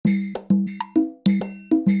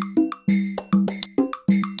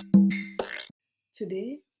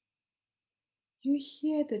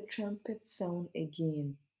hear the trumpet sound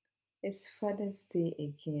again. It's Father's Day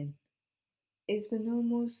again. It's been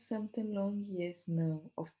almost something long years now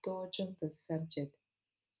of dodging the subject.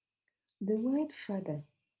 The word father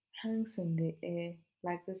hangs in the air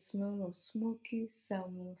like the smell of smoky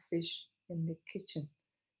salmon fish in the kitchen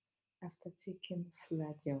after taking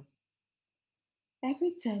flagell.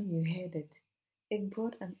 Every time you heard it, it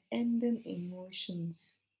brought an ending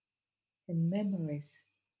emotions and memories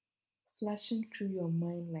flashing through your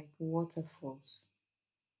mind like waterfalls.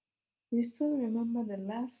 You still remember the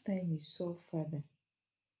last time you saw father.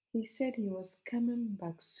 He said he was coming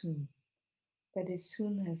back soon, but the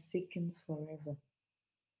soon has taken forever.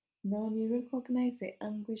 Now you recognize the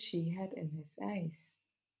anguish he had in his eyes,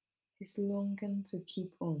 his longing to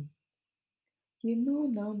keep on. You know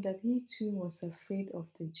now that he too was afraid of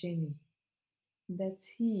the journey, that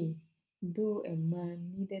he, though a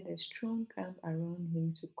man, needed a strong arm around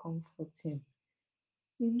him to comfort him.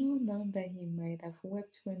 You know now that he might have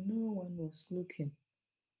wept when no one was looking,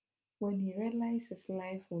 when he realized his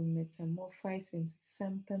life would metamorphose into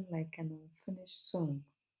something like an unfinished song,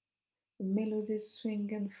 a melody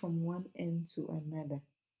swinging from one end to another.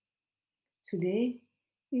 Today,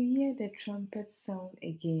 you hear the trumpet sound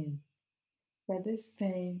again, but this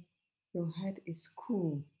time your heart is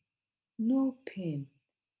cool. No pain,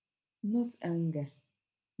 not anger,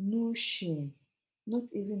 no shame, not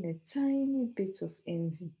even a tiny bit of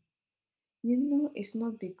envy. You know it's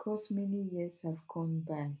not because many years have gone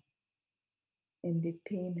by and the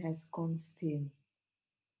pain has gone stale,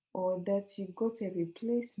 or that you got a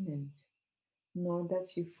replacement, nor that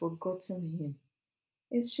you've forgotten him.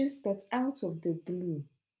 It's just that out of the blue,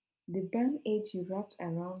 the band aid you wrapped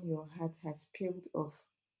around your heart has peeled off,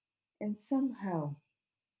 and somehow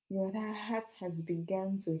your heart has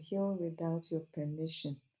begun to heal without your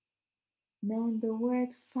permission. Now the word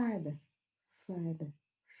Father, Father,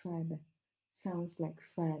 Father sounds like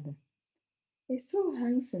Father. It still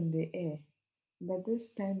hangs in the air, but this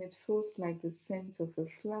time it feels like the scent of a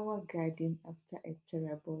flower garden after a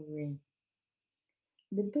terrible rain.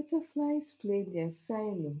 The butterflies play their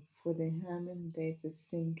silo for the hummingbird to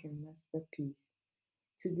sing a masterpiece.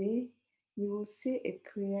 Today, you will say a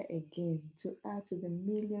prayer again to add to the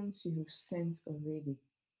millions you have sent already.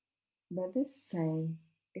 But this time,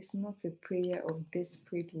 it's not a prayer of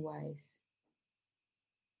desperate wise.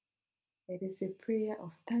 It is a prayer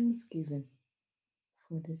of thanksgiving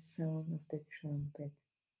for the sound of the trumpet,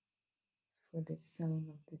 for the sound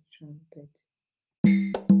of the trumpet.